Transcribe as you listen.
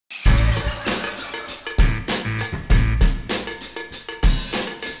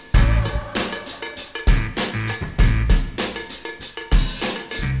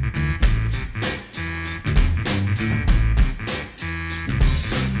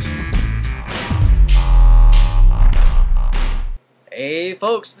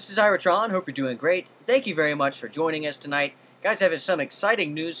folks, this is Iratron. Hope you're doing great. Thank you very much for joining us tonight. Guys, I have some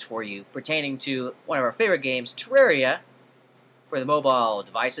exciting news for you pertaining to one of our favorite games, Terraria, for the mobile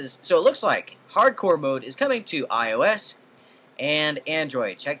devices. So it looks like hardcore mode is coming to iOS and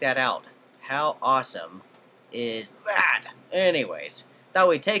Android. Check that out. How awesome is that? Anyways, thought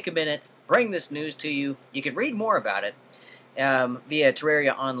we'd take a minute, bring this news to you. You can read more about it via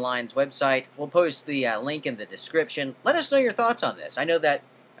Terraria Online's website. We'll post the link in the description. Let us know your thoughts on this. I know that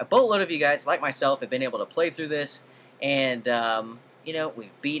a boatload of you guys, like myself, have been able to play through this, and you know,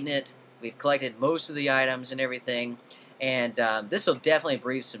 we've beaten it. We've collected most of the items and everything, and this will definitely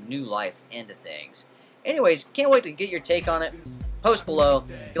breathe some new life into things. Anyways, can't wait to get your take on it. Post below.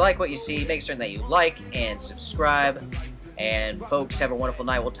 If you like what you see, make certain that you like and subscribe. And folks, have a wonderful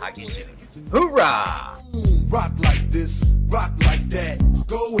night. We'll talk to you soon. Hoorah! Rock like this, rock like that.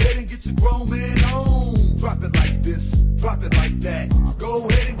 Go ahead and get your grown man on. Drop it like this, drop it like that. Go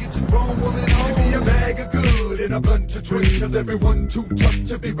ahead and get your grown woman on. Give me a bag of good and a blunt to drink, cause everyone too tough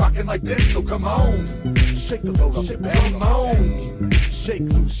to be rocking like this. So come on, shake the load up, come on, shake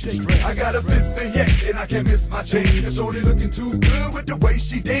loose your stress. I got a busy yak and I can't miss my chance, cause shorty looking too good with the way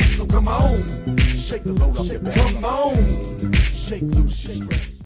she dance. So come on, shake the load up, come on, shake loose your stress.